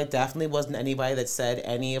while, I definitely wasn't anybody that said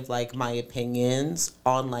any of like my opinions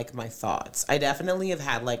on like my thoughts. I definitely have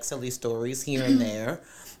had like silly stories here and there,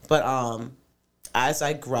 but as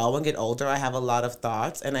I grow and get older, I have a lot of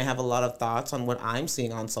thoughts, and I have a lot of thoughts on what I'm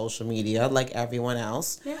seeing on social media, like everyone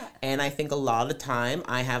else. Yeah. And I think a lot of the time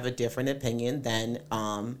I have a different opinion than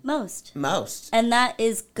most. And that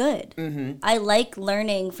is good. Mm-hmm. I like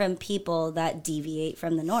learning from people that deviate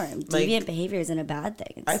from the norm. Deviant behavior isn't a bad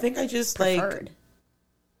thing. I think I just preferred.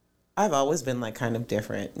 I've always been like kind of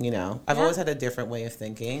different, you know. I've always had a different way of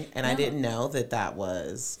thinking, and I didn't know that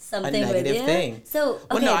was something a negative thing. So,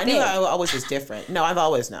 I knew I always was different. No, I've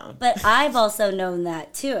always known. But I've also known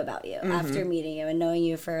that too about you after meeting you and knowing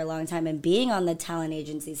you for a long time and being on the talent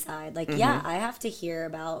agency side. Like, yeah, I have to hear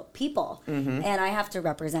about people, and I have to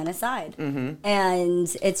represent a side. And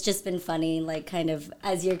it's just been funny, like, kind of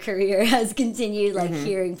as your career has continued, like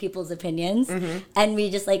hearing people's opinions, and me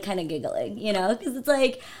just like kind of giggling, you know, because it's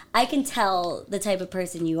like I can tell the type of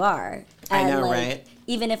person you are. And I know, like, right?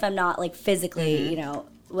 Even if I'm not like physically, you know,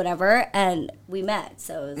 whatever. And we met,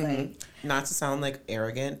 so it was like, not to sound like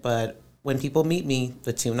arrogant, but when people meet me,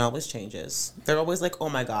 the tune always changes. They're always like, "Oh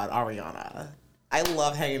my God, Ariana, I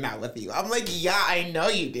love hanging out with you." I'm like, yeah, I know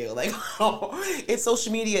you do. Like, it's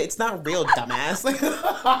social media. It's not real, dumbass. Like,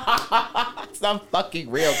 it's not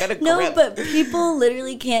fucking real. Get a grip. No, but people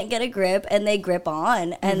literally can't get a grip, and they grip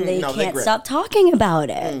on, and they can't stop talking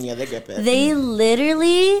about it. Yeah, they grip it. They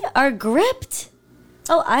literally are gripped.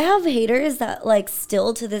 Oh, I have haters that, like,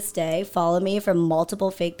 still to this day follow me from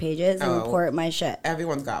multiple fake pages and report my shit.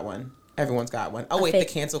 Everyone's got one. Oh, wait, the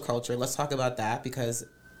cancel culture. Let's talk about that, because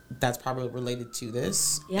that's probably related to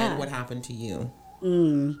this. Yeah. And what happened to you.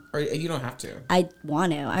 Or you don't have to. I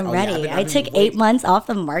want to. I'm ready. I took 8 months off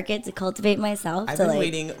the market to cultivate myself. I've been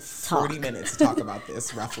waiting 40 minutes to talk about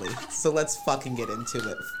this, roughly. So let's fucking get into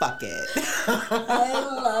it. Fuck it. I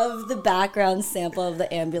love the background sample of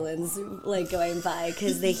the ambulance, like, going by,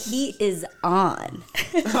 because the heat is on.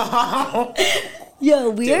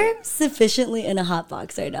 Yo, we're sufficiently in a hot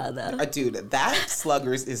box right now, though. Dude, that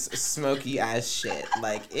Sluggers is smoky as shit.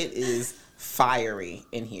 Like, it is fiery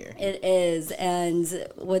in here. It is. And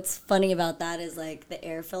what's funny about that is, like, the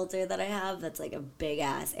air filter that I have, that's like a big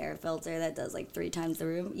ass air filter that does like 3 times the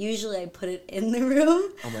room. Usually I put it in the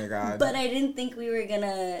room. Oh my God. But I didn't think we were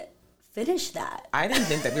gonna finish that. I didn't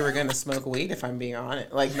think that we were gonna smoke weed, if I'm being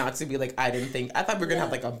honest. Like, not to be like, I thought we were gonna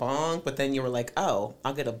have like a bong, but then you were like, oh,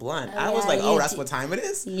 I'll get a blunt. I was like, oh, that's what time it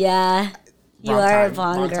is? Yeah. You are a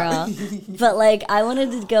bong girl. But, like, I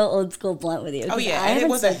wanted to go old school blunt with you. Oh, yeah. And it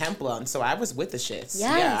was a hemp blunt, so I was with the shits.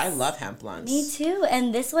 Yes. Yeah, I love hemp blunts. Me too.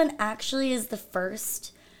 And this one actually is the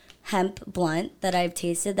first hemp blunt that I've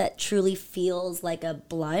tasted that truly feels like a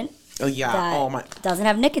blunt. Oh, yeah. That oh, my. Doesn't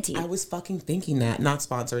have nicotine. I was fucking thinking that. Not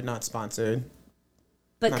sponsored.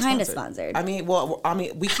 But kind of sponsored. I mean,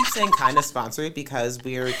 we keep saying kind of sponsored because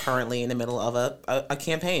we're currently in the middle of a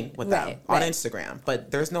campaign with them on Instagram.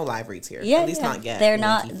 But there's no live reads here. At least not yet. They're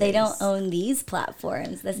not. They don't own these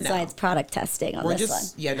platforms. This is why it's product testing on this one.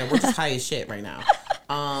 Yeah, no, we're just high as shit right now.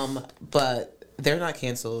 But they're not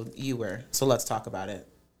canceled. You were. So let's talk about it.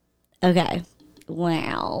 Okay.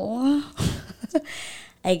 Well,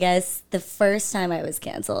 I guess the first time I was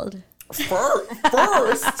canceled.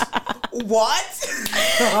 First? What?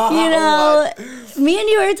 You know, me and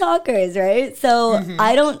you are talkers, right? So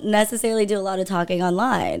I don't necessarily do a lot of talking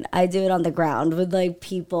online. I do it on the ground with like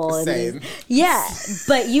people. Same.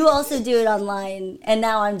 But you also do it online, and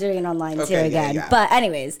now I'm doing it online too again. Yeah. But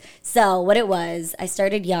anyways, so what it was, I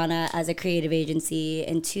started YANA as a creative agency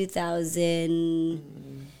in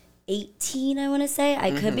 2018, I want to say.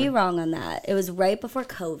 I could be wrong on that. It was right before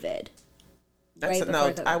COVID.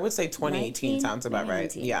 I would say 2018 sounds about right.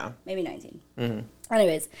 19. Yeah. Maybe 19. Mm-hmm.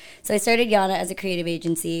 Anyways, so I started YANA as a creative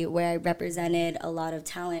agency where I represented a lot of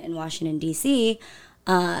talent in Washington, D.C.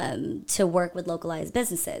 To work with localized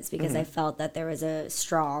businesses because I felt that there was a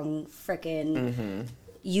strong frickin'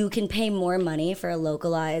 you can pay more money for a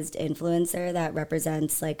localized influencer that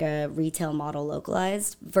represents like a retail model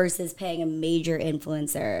localized versus paying a major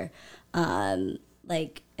influencer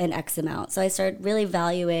like an X amount. So I started really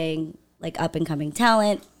valuing like up and coming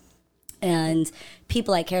talent and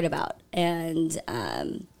people I cared about. And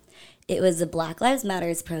it was a Black Lives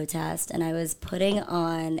Matters protest, and I was putting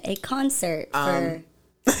on a concert for.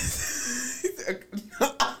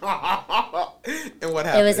 And what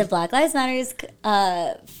happened? It was a Black Lives Matters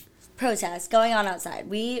protest going on outside.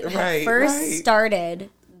 We first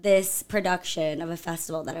started this production of a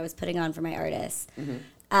festival that I was putting on for my artists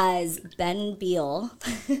as Ben Beal.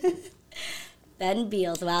 Ben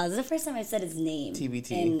Beals. Wow, this is the first time I've said his name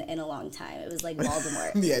TBT in a long time. It was like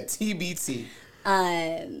Voldemort. Yeah, TBT.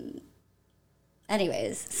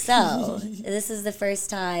 Anyways, so this is the first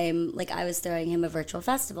time like I was throwing him a virtual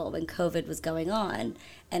festival when COVID was going on,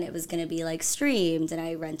 and it was going to be like streamed, and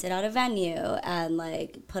I rented out a venue and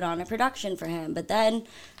like put on a production for him. But then,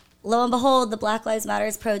 lo and behold, the Black Lives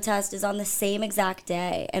Matters protest is on the same exact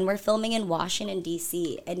day, and we're filming in Washington,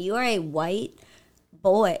 D.C., and you are a white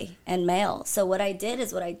boy and male. So what I did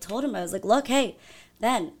is what I told him, I was like, look, hey,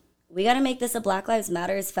 Ben, we got to make this a Black Lives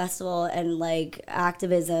Matters festival and like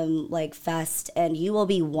activism like fest, and you will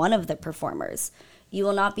be one of the performers. You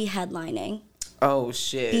will not be headlining. Oh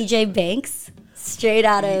shit. BJ Banks, straight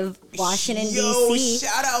out of Washington, D.C.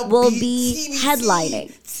 will be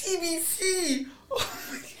headlining. TBC.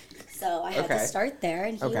 So I had to start there,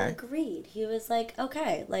 and he agreed. He was like,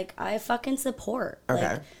 okay, like I fucking support.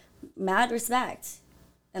 Like mad respect.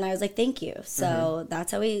 And I was like, thank you. So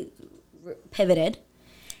that's how we pivoted.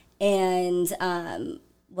 And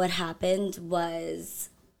what happened was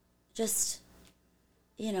just,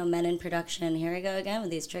 you know, men in production. Here we go again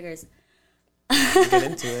with these triggers. Get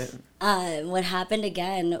into it. What happened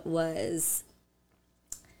again was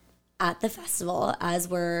at the festival as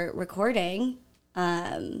we're recording,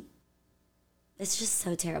 it's just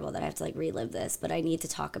so terrible that I have to like relive this, but I need to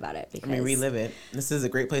talk about it because relive it. This is a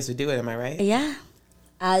great place to do it. Am I right? Yeah.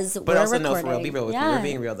 But also, recording. no, for real. Be real with me. We're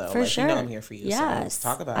being real though. For sure. You know I'm here for you. Yes. So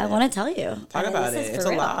talk about it. I want to tell you. Talk about it. It's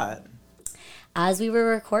a lot. As we were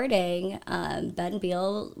recording, Ben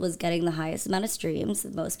Beal was getting the highest amount of streams.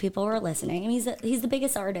 Most people were listening. And he's the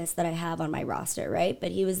biggest artist that I have on my roster, right?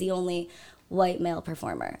 But he was the only white male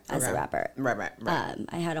performer as a rapper. Right.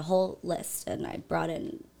 I had a whole list, and I brought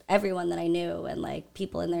in everyone that I knew and like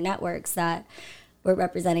people in their networks that were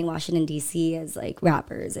representing Washington, D.C. as like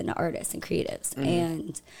rappers and artists and creatives.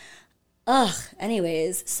 And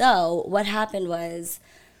anyways, so what happened was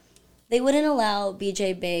they wouldn't allow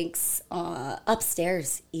BJ Banks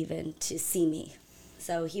upstairs even to see me.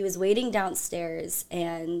 So he was waiting downstairs,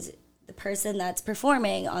 and the person that's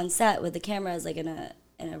performing on set with the camera is like in a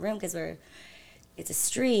room because it's a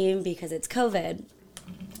stream because it's COVID,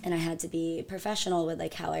 and I had to be professional with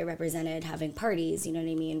like how I represented having parties, you know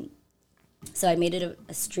what I mean? So I made it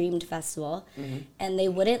a streamed festival, and they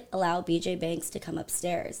wouldn't allow BJ Banks to come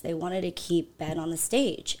upstairs. They wanted to keep Ben on the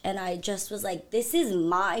stage. And I just was like, this is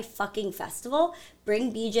my fucking festival.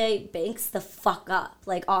 Bring BJ Banks the fuck up,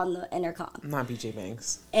 like on the intercom. Not BJ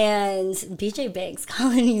Banks. And BJ Banks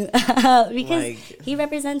calling you out because he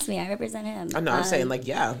represents me. I represent him. I know, I'm saying shout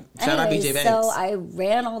out BJ Banks. So I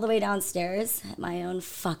ran all the way downstairs, my own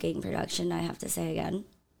fucking production, I have to say again,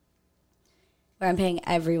 where I'm paying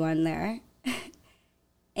everyone there.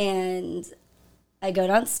 And I go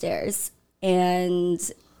downstairs, and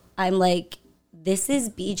I'm like, this is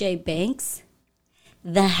BJ Banks,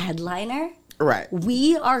 the headliner. Right.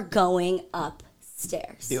 We are going upstairs.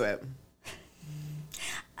 stairs. Do it.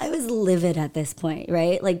 I was livid at this point,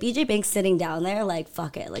 right? Like, BJ Banks sitting down there, like,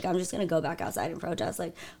 fuck it. Like, I'm just going to go back outside and protest.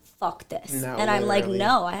 Like, fuck this. No, and I'm literally. like,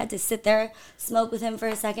 no. I had to sit there, smoke with him for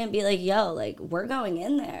a second, be like, yo, like, we're going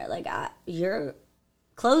in there. Like, you're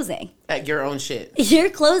closing. At your own shit. You're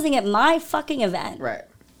closing at my fucking event. Right.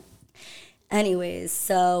 Anyways,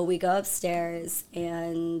 so we go upstairs,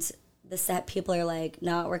 and the set people are like,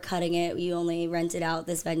 no, we're cutting it. You only rented out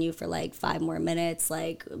this venue for like 5 more minutes.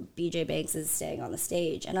 Like, BJ Banks is staying on the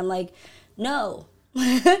stage. And I'm like, no.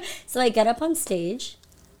 So I get up on stage.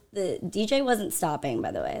 The DJ wasn't stopping,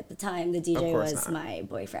 by the way. At the time, the DJ was not. my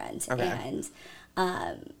boyfriend. Okay.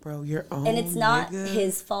 And bro, you're on. and it's not nigga.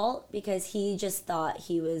 his fault because he just thought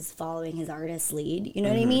he was following his artist's lead. You know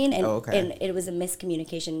what I mean? And, and it was a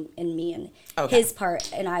miscommunication in me and his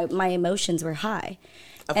part. And my emotions were high.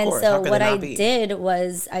 Of and course. so what I did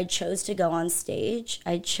was I chose to go on stage.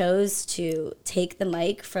 I chose to take the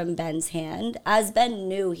mic from Ben's hand, as Ben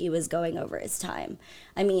knew he was going over his time.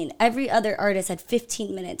 I mean, every other artist had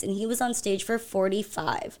 15 minutes, and he was on stage for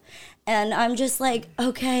 45. And I'm just like,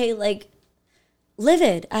 okay, like,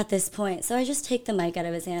 livid at this point. So I just take the mic out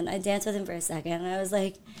of his hand. I danced with him for a second, and I was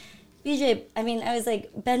like, I was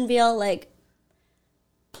like, Ben Beal, like,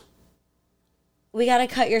 we got to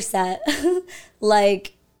cut your set.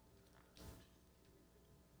 Like,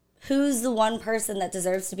 who's the one person that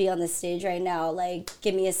deserves to be on this stage right now? Like,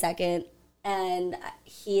 give me a second. And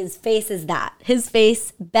his face is that.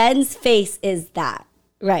 Ben's face is that.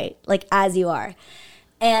 Right. Like, as you are.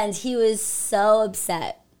 And he was so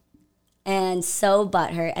upset and so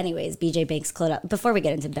butthurt. Anyways, BJ Banks closed out. Before we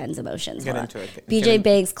get into Ben's emotions. BJ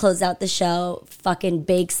Banks closed out the show. Fucking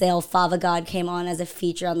Bake Sale, Fava God came on as a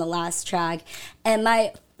feature on the last track. And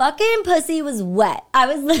my fucking pussy was wet. I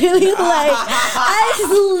was literally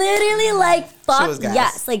like, fuck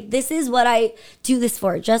yes. Like, this is what I do this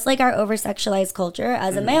for. Just like our over-sexualized culture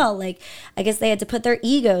as a male. Like, I guess they had to put their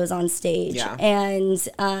egos on stage. Yeah. And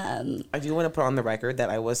I do want to put on the record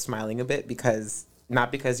that I was smiling a bit because... Not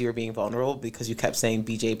because you were being vulnerable, because you kept saying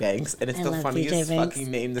BJ Banks, and it's the funniest fucking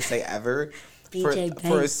name to say ever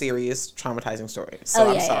for a serious traumatizing story. So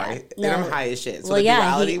I'm sorry. Yeah. No. And I'm high as shit. So the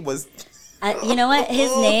duality was... you know what? His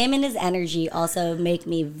name and his energy also make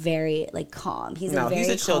me very, like, calm. He's a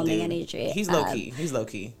very calming energy. He's low-key. He's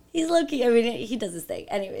low-key. He's low-key. I mean, he does his thing.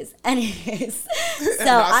 Anyways. So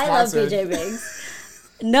I love BJ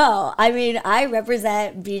Banks. No, I mean, I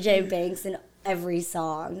represent BJ Banks in every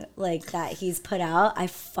song like that he's put out. I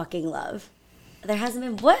fucking love. There hasn't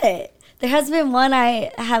been one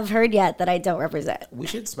I have heard yet that I don't represent. We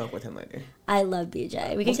should smoke with him later. I love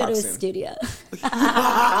BJ. We can go to his studio.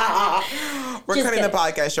 We're cutting the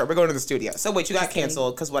podcast short. We're going to the studio. So wait, you got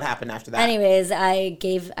canceled because what happened after that? Anyways, I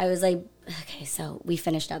was like, okay, so we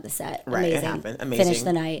finished out the set. Right, amazing. It happened. Amazing. Finished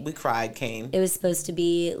the night. We cried, Kane. It was supposed to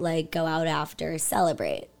be like go out after,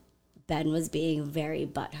 celebrate. Ben was being very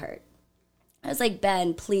butthurt. I was like,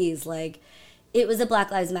 Ben, please, like, it was a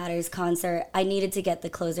Black Lives Matters concert. I needed to get the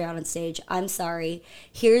closer out on stage. I'm sorry.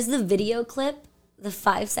 Here's the video clip, the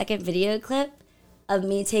 5-second video clip of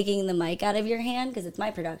me taking the mic out of your hand, because it's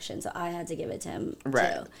my production, so I had to give it to him,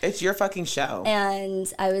 right. too. It's your fucking show.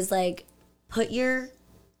 And I was like, put your,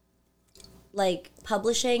 like,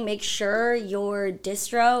 publishing, make sure your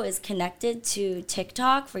distro is connected to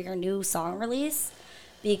TikTok for your new song release,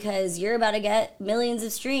 because you're about to get millions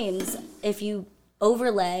of streams if you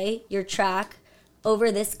overlay your track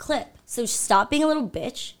over this clip. So stop being a little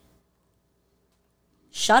bitch.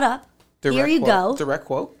 Shut up. Here you go. Direct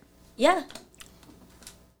quote? Yeah.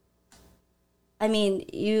 I mean,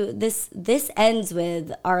 this ends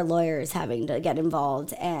with our lawyers having to get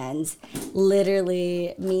involved and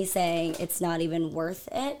literally me saying it's not even worth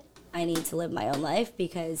it. I need to live my own life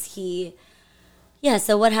because yeah,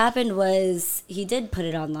 so what happened was he did put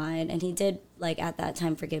it online, and he did, like, at that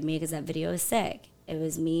time forgive me because that video was sick. It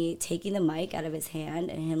was me taking the mic out of his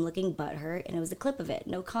hand and him looking butthurt, and it was a clip of it,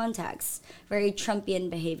 no context, very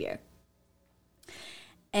Trumpian behavior.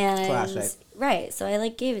 And classic. Right, so I,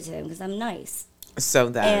 like, gave it to him because I'm nice. So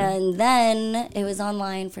then... And then it was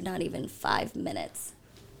online for not even 5 minutes.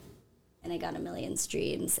 And I got 1 million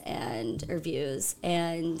streams or views,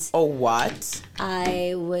 and... Oh, what?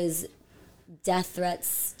 I was... death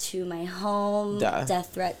threats to my home,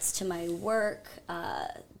 death threats to my work.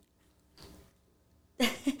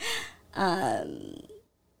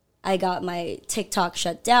 I got my TikTok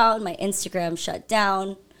shut down, my Instagram shut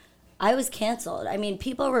down. I was canceled. I mean,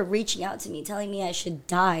 people were reaching out to me, telling me I should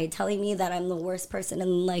die, telling me that I'm the worst person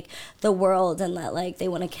in like the world and that like they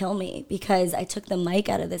want to kill me because I took the mic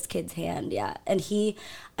out of this kid's hand. Yeah. And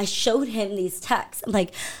I showed him these texts. I'm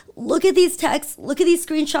like, look at these texts. Look at these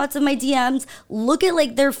screenshots of my DMs. Look at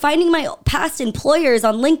like they're finding my past employers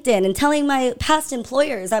on LinkedIn and telling my past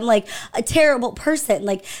employers I'm like a terrible person.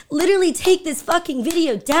 Like literally take this fucking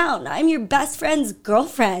video down. I'm your best friend's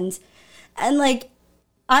girlfriend. And like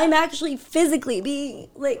I'm actually physically being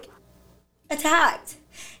like attacked.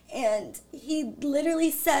 And he literally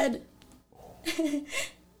said,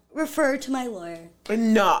 refer to my lawyer.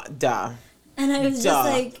 No, duh. And I was just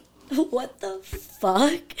like, what the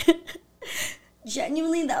fuck?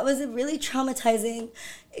 Genuinely, that was a really traumatizing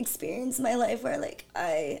experience in my life where, like,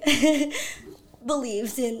 I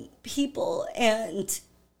believed in people and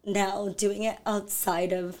now doing it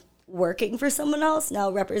outside of working for someone else, now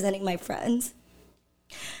representing my friends.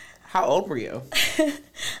 How old were you?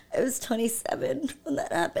 I was 27 when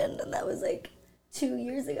that happened, and that was, like, 2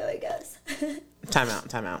 years ago, I guess. Time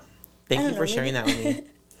out. Thank you for sharing that with me.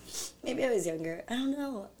 Maybe I was younger. I don't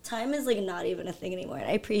know. Time is, like, not even a thing anymore. And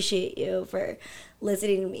I appreciate you for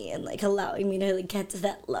listening to me and, like, allowing me to, like, get to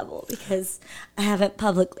that level because I haven't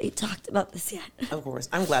publicly talked about this yet. Of course.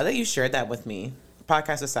 I'm glad that you shared that with me.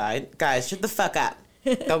 Podcast aside. Guys, shut the fuck up.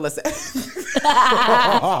 Don't listen.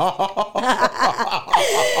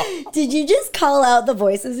 Did you just call out the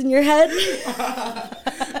voices in your head?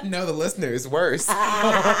 No, the listeners. Worse.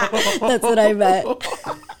 That's what I meant.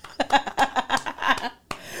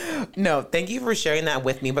 No, thank you for sharing that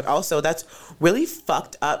with me. But also, that's really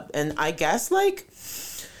fucked up. And I guess, like,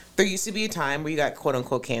 there used to be a time where you got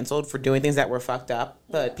quote-unquote canceled for doing things that were fucked up.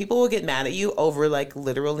 But people will get mad at you over, like,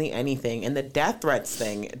 literally anything. And the death threats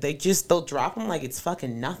thing, they'll drop them like it's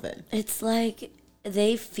fucking nothing. It's like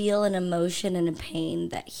they feel an emotion and a pain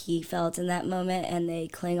that he felt in that moment, and they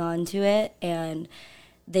cling on to it. And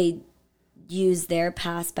they use their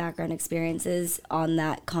past background experiences on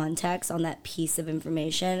that context, on that piece of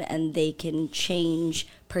information, and they can change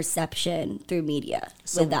perception through media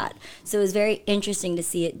with that. So it was very interesting to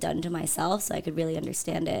see it done to myself so I could really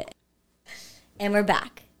understand it. And we're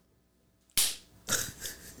back.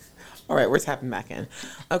 All right, we're tapping back in.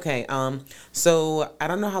 Okay, so I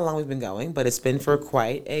don't know how long we've been going, but it's been for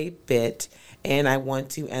quite a bit. And I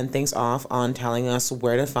want to end things off on telling us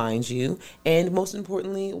where to find you. And most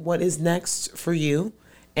importantly, what is next for you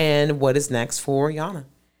and what is next for YANA.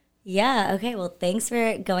 Yeah, okay. Well, thanks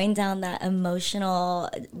for going down that emotional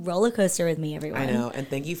roller coaster with me, everyone. I know. And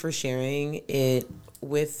thank you for sharing it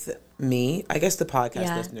with me. I guess the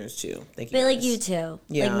podcast listeners, too. Thank you. But, like, you, too.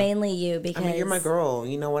 Yeah. Like, mainly you, because... I mean, you're my girl.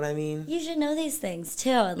 You know what I mean? You should know these things,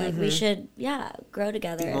 too. And, like, we should, grow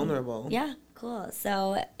together. Be vulnerable. Yeah. Cool.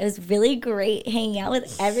 So it was really great hanging out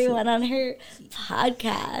with everyone on her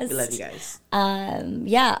podcast. We love you guys.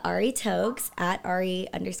 Ari Tokes at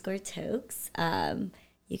Ari_Tokes.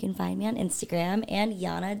 You can find me on Instagram and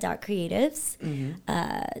YANA.creatives.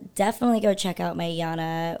 Mm-hmm. Definitely go check out my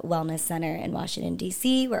YANA Wellness Center in Washington,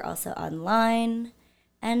 D.C. We're also online.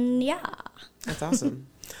 And That's awesome.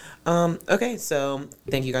 Okay, so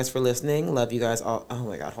thank you guys for listening. Love you guys all. Oh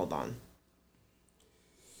my God, hold on.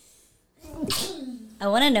 I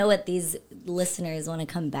want to know what these listeners want to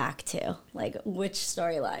come back to. Like, which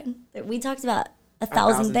storyline? We talked about a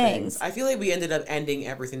thousand things. I feel like we ended up ending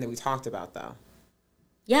everything that we talked about, though.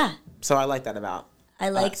 Yeah. So I like that about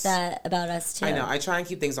that about us, too. I know. I try and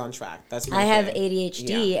keep things on track. That's my I have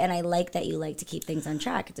ADHD, and I like that you like to keep things on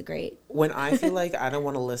track. It's a great... When I feel like I don't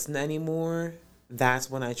want to listen anymore...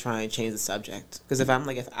 That's when I try and change the subject. Because if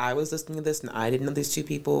I was listening to this and I didn't know these two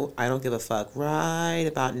people, I don't give a fuck right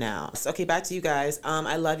about now. So, okay, back to you guys.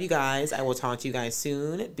 I love you guys. I will talk to you guys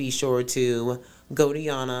soon. Be sure to go to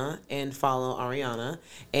YANA and follow Ariana.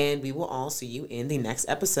 And we will all see you in the next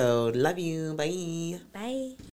episode. Love you. Bye. Bye.